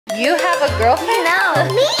You have a girlfriend? No,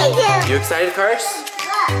 me too. You excited, Cars?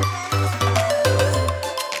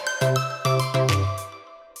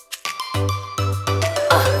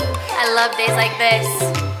 I love days like this.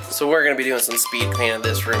 So we're gonna be doing some speed cleaning of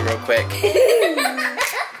this room real quick.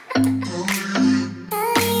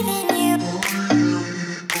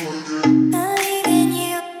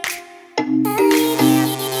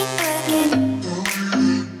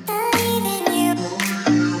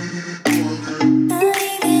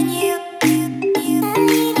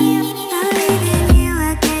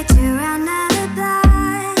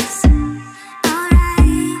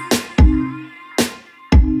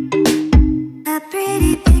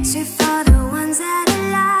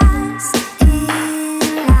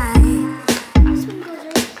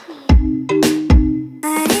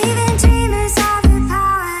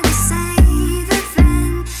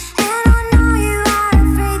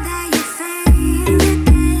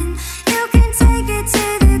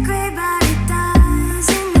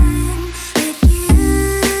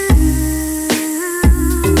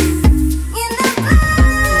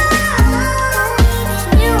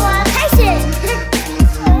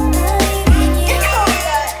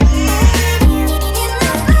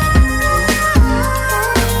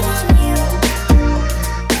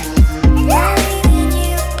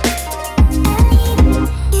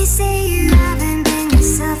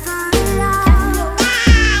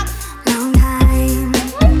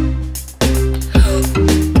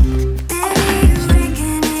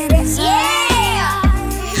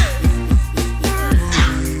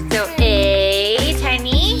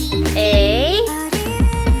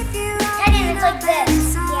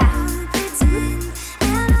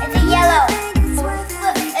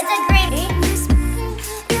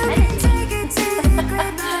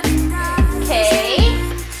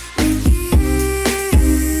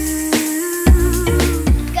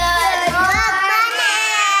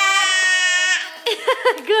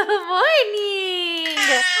 Good morning.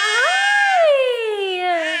 Hi.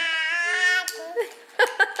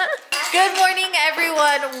 Good morning,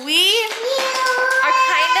 everyone. We are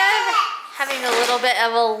kind of having a little bit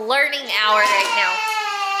of a learning hour right now.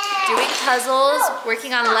 Doing puzzles,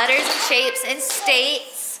 working on letters and shapes and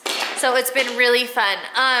states. So it's been really fun.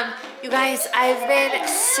 You guys, I've been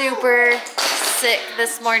super sick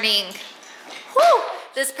this morning. Whew.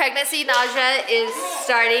 This pregnancy nausea is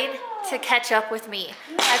starting to catch up with me.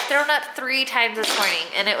 I've thrown up 3 times this morning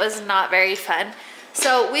and it was not very fun.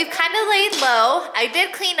 So we've kind of laid low. I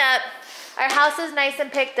did clean up. Our house is nice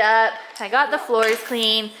and picked up. I got the floors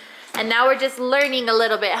clean. And now we're just learning a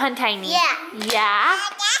little bit, huh, Tiny? Yeah. Yeah?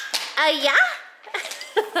 Yeah?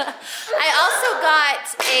 I also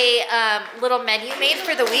got a little menu made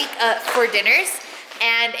for the week for dinners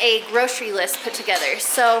and a grocery list put together.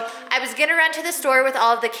 So I was gonna run to the store with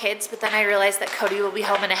all of the kids, but then I realized that Cody will be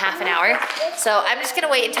home in a half an hour. So I'm just gonna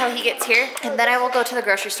wait until he gets here and then I will go to the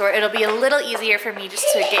grocery store. It'll be a little easier for me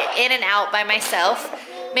just to get in and out by myself.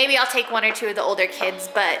 Maybe I'll take 1 or 2 of the older kids,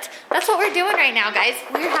 but that's what we're doing right now, guys.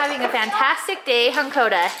 We're having a fantastic day, huh,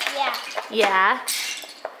 Coda? Yeah. Yeah.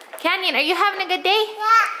 Canyon, are you having a good day?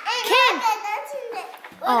 Yeah. Ken.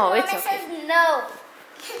 Oh, it's okay. Says no.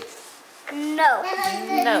 No.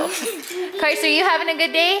 No. Carson, are you having a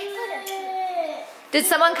good day? Did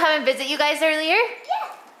someone come and visit you guys earlier?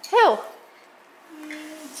 Yeah. Who?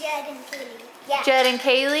 Jed and Kaylee. Yeah. Jed and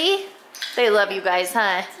Kaylee? They love you guys,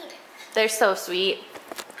 huh? They're so sweet.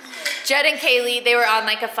 Jed and Kaylee, they were on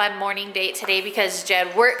like a fun morning date today because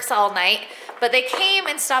Jed works all night, but they came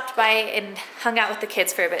and stopped by and hung out with the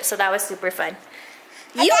kids for a bit, so that was super fun.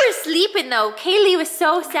 You were sleeping though. Kaylee was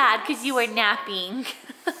so sad because you were napping.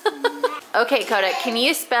 Okay, Coda, can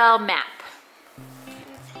you spell map?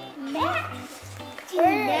 Map. Do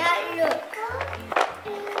not look.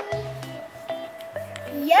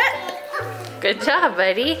 Yep. Good job,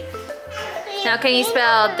 buddy. Now can you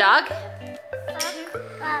spell dog?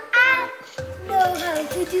 I know how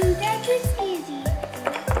to do that. It's easy.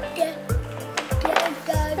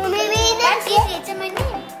 Well, maybe that's easy. It's in my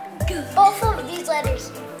name. Both of these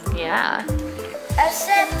letters. Yeah.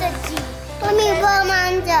 Except the G. Let me blow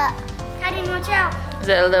mine up. I didn't watch out. Is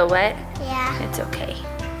it a little wet? Yeah. It's okay.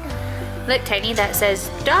 Look, Tiny, that says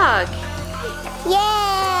dog.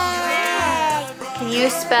 Yay! Can you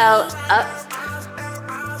spell up?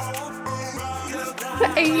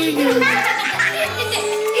 What are you doing?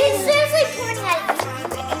 It says like pointing at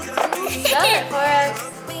you. Spell it for us.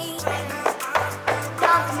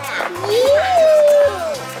 Dog map.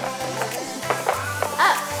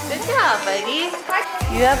 Up. Good job, buddy.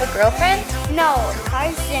 You have a girlfriend? No,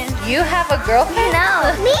 Carson. You have a girlfriend?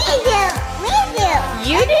 No. Me do. Me do.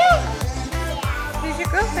 You do? Who's your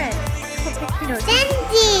girlfriend?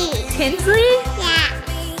 Kenzie. Kinsley? Yeah.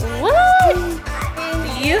 What? Do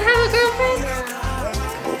you have a girlfriend?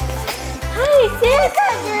 Hi, sis.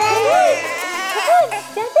 Come on,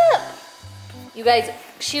 stand up. You guys,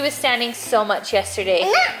 she was standing so much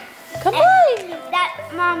yesterday. Come on.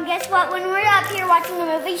 Mom, guess what? When we were up here watching the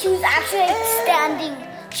movie, she was actually standing.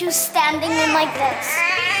 She was standing in like this.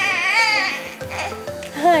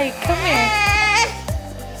 Hi, come here.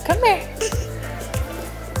 Come here.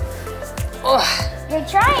 Oh, You're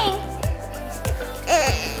trying.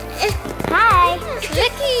 Hi.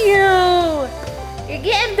 look at you. You're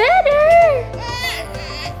getting better.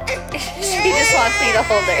 She just wants me to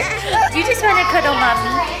hold her. You just want to cuddle mommy.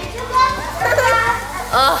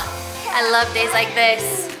 Oh, I love days like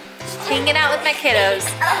this. Just hanging out with my kiddos.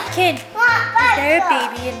 Kid, is there a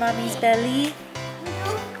baby in mommy's belly?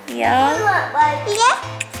 Yeah?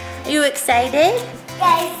 Yeah. Are you excited?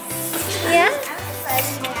 Guys. Yeah?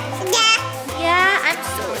 Yeah. Yeah, I'm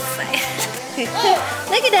so excited.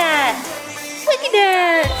 Look at that. Look at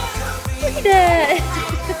that. Look at that.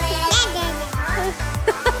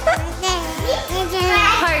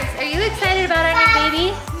 Hearts, are you excited about our new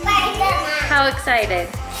baby? How excited?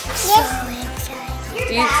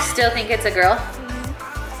 Do you still think it's a girl?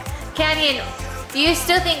 Canyon, do you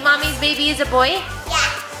still think mommy's baby is a boy?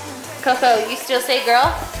 Yeah. Coco, you still say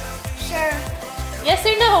girl? Sure. Yes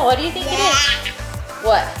or no? What do you think it is?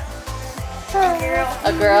 What? A girl.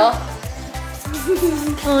 A girl?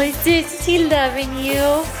 Oh, is she loving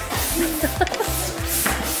you?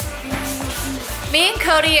 Me and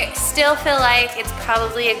Cody still feel like it's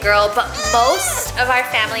probably a girl, but most of our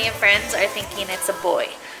family and friends are thinking it's a boy.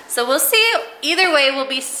 So we'll see. Either way, we'll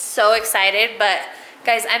be so excited, but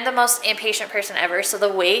guys, I'm the most impatient person ever, so the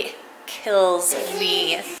wait kills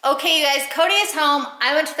me. Okay, you guys, Cody is home.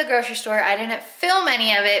 I went to the grocery store. I didn't film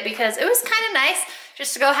any of it because it was kind of nice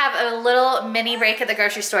just to go have a little mini break at the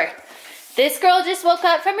grocery store. This girl just woke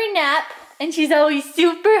up from her nap and she's always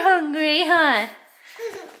super hungry, huh?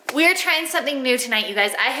 We're trying something new tonight, you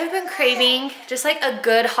guys. I have been craving just like a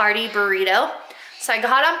good hearty burrito. So I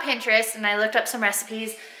got on Pinterest and I looked up some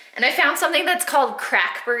recipes and I found something that's called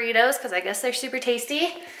crack burritos because I guess they're super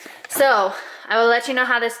tasty. So I will let you know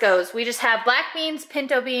how this goes. We just have black beans,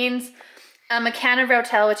 pinto beans, a can of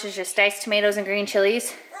Rotel, which is just diced tomatoes and green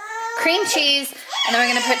chilies, cream cheese, and then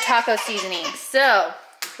we're gonna put taco seasoning. So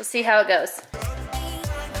we'll see how it goes.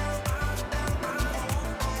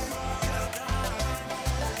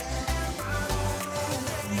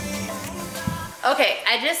 Okay,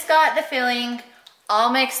 I just got the filling all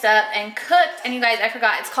mixed up and cooked, and you guys, I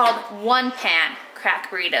forgot, it's called One Pan Crack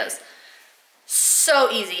Burritos. So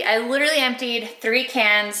easy. I literally emptied 3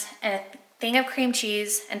 cans and a thing of cream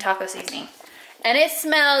cheese and taco seasoning. And it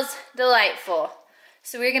smells delightful.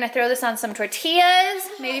 So we're gonna throw this on some tortillas,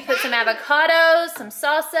 maybe put some avocados, some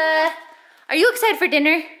salsa. Are you excited for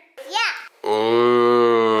dinner? Yeah.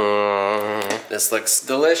 This looks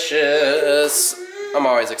delicious. I'm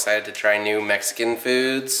always excited to try new Mexican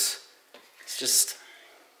foods. It's just,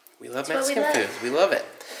 we love Mexican food. We love it.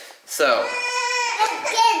 So,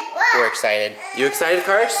 we're excited. You excited,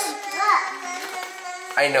 Cars?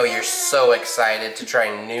 I know you're so excited to try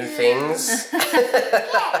new things.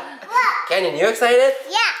 Canyon, you excited?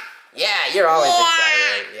 Yeah. Yeah, you're always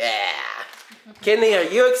excited. Yeah. Kenzie, are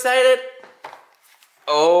you excited?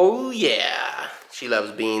 Oh yeah. She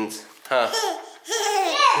loves beans, huh?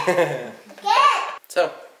 So,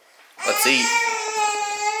 let's eat.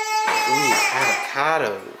 Ooh,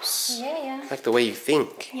 avocados. Yeah. I like the way you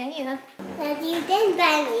think. Yeah. But you didn't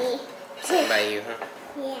buy me. By you, huh?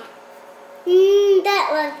 Yeah. That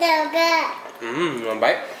was so good. You want a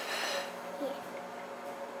bite?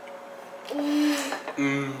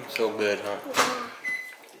 So good, huh?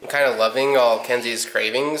 I'm kind of loving all Kenzie's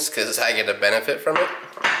cravings because I get a benefit from it.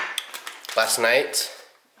 Last night,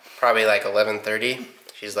 probably like 11:30,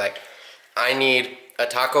 she's like, I need a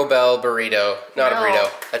Taco Bell burrito. Not a burrito,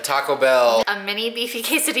 a Taco Bell. A mini beefy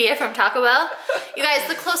quesadilla from Taco Bell. You guys,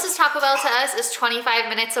 the closest Taco Bell to us is 25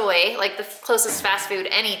 minutes away, like the closest fast food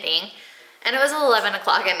anything. And it was 11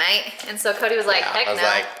 o'clock at night. And so Cody was like, heck no. I was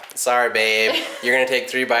like, sorry babe, you're gonna take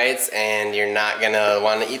 3 bites and you're not gonna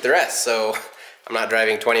want to eat the rest. So I'm not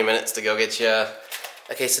driving 20 minutes to go get you a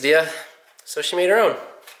quesadilla. So she made her own.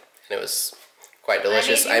 And it was quite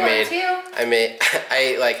delicious. I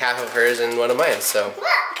ate like half of hers and one of mine, so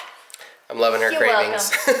I'm loving her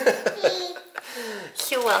cravings.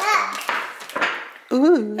 You're welcome.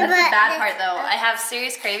 Ooh. That's the bad part though. I have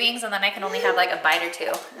serious cravings and then I can only have like a bite or 2.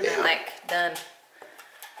 And then like, done.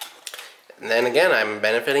 And then again, I'm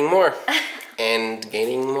benefiting more and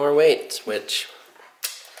gaining more weight, which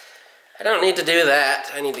I don't need to do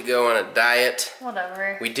that. I need to go on a diet.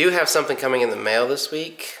 Whatever. We do have something coming in the mail this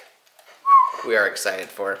week. We are excited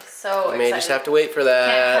for. So we may just have to wait for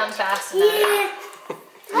that. Can't come fast enough.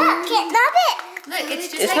 Look, it's not big. Look,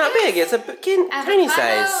 it's just It's like not this. big. It's a tiny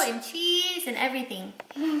Avocado size. and cheese and everything.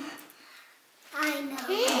 I know.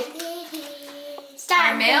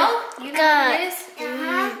 Our mail? You know what it is?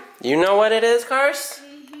 You know what it is, Cars?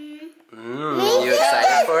 You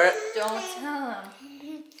excited for it? Don't tell them.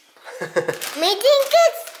 Me think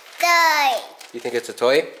it's the. You think it's a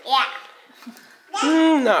toy? Yeah.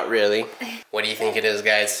 Not really. What do you think it is,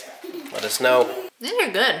 guys? Let us know. These are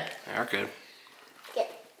good. They are good.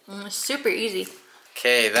 Super easy.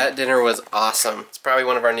 Okay, that dinner was awesome. It's probably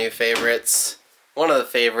one of our new favorites. One of the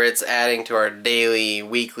favorites, adding to our daily,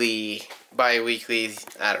 weekly, bi-weekly,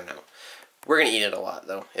 I don't know. We're gonna eat it a lot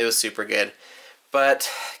though. It was super good. But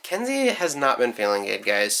Kenzie has not been feeling good,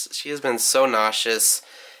 guys. She has been so nauseous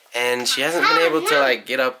and she hasn't been able to like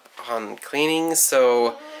get up on cleaning,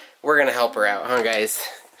 so we're gonna help her out, huh guys?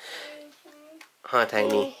 Huh,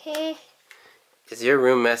 Tiny? Is your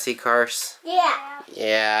room messy, Cars? Yeah.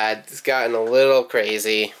 Yeah, it's gotten a little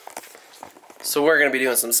crazy. So we're gonna be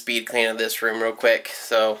doing some speed clean of this room real quick,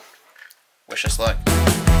 so wish us luck.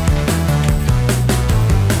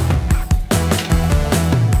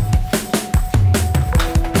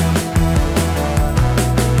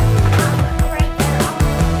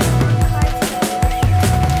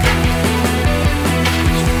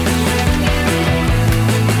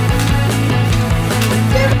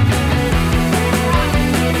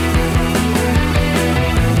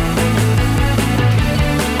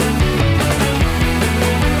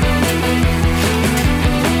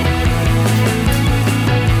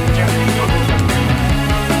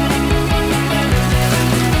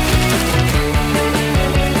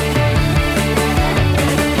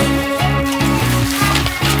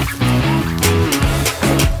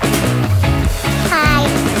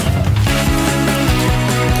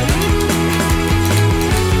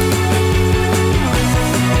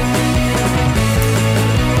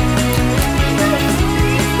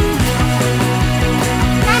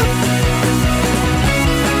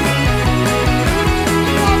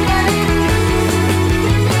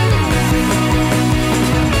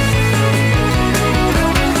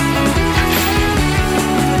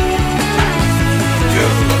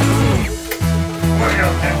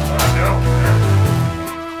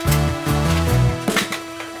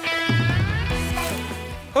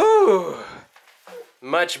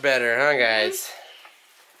 Much better, huh guys?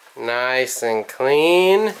 Nice and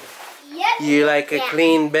clean. Yep. You like a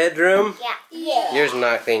clean bedroom? Yeah. Yours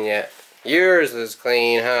not clean yet. Yours is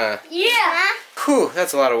clean, huh? Yeah. Whew,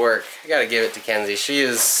 that's a lot of work. I gotta give it to Kenzie. She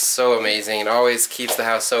is so amazing and always keeps the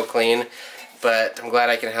house so clean. But I'm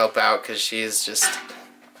glad I can help out because she's just,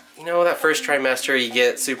 you know, that first trimester you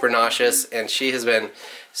get super nauseous, and she has been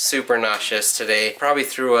super nauseous today. Probably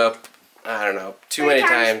threw up, I don't know, too many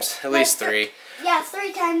times. At least 3. Yeah,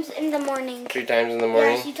 3 times in the morning. 3 times in the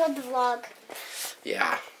morning? Yeah, she told the vlog.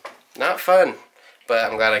 Yeah. Not fun, but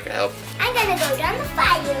I'm glad I could help. I'm gonna go down the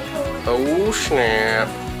fire hole. Oh, snap.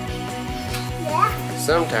 Yeah.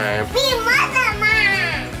 Sometime. Be Mother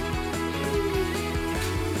Man.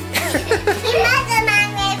 Be Mother Man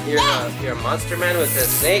with You're a monster man with a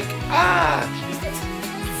snake? Ah!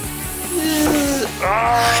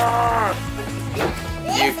 Ah!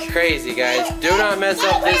 You crazy guys. Do not mess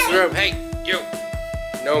up this room. Hey, you.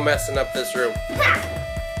 No messing up this room.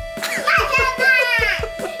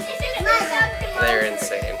 They're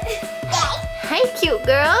insane. Hi, cute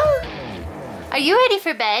girl. Are you ready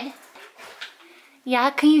for bed?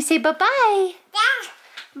 Yeah, can you say bye-bye?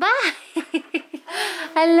 Bye.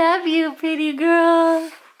 I love you, pretty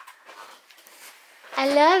girl. I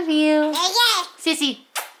love you. Sissy.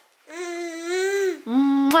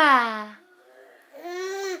 Mwah.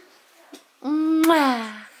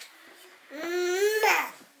 Mwah.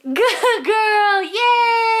 Good girl.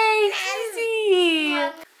 Yay,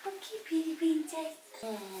 Sissy. Okay, pretty princess.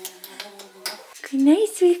 Good night,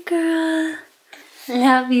 sweet girl.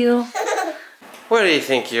 Love you. What do you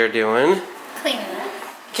think you're doing? Cleaning up.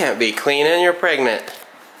 Can't be cleaning, you're pregnant.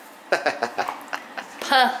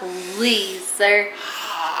 Please, sir.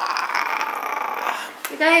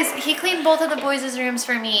 You guys, he cleaned both of the boys' rooms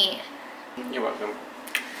for me. You're welcome.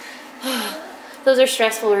 Those are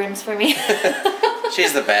stressful rooms for me.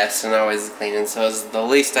 She's the best and always cleaning, so it's the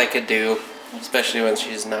least I could do, especially when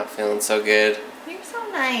she's not feeling so good. You're so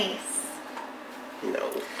nice. No,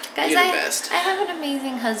 Guys, you're the best. I have an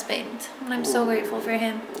amazing husband, and I'm so grateful for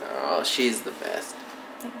him. Oh, she's the best.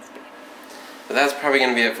 Thanks, babe. But that's probably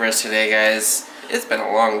going to be it for us today, guys. It's been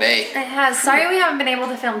a long day. It has. Sorry we haven't been able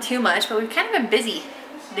to film too much, but we've kind of been busy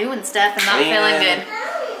doing stuff and not feeling good.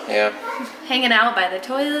 Yeah. Hanging out by the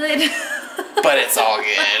toilet. But it's all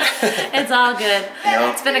good. It's all good. You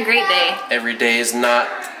know, it's been a great day. Every day is not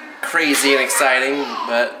crazy and exciting,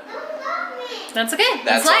 but that's okay.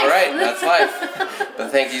 That's life. all right. That's life.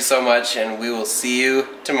 But thank you so much, and we will see you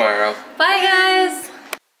tomorrow. Bye, guys.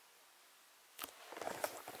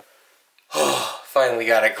 Finally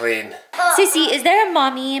got it clean. Sissy, is there a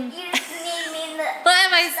mommy?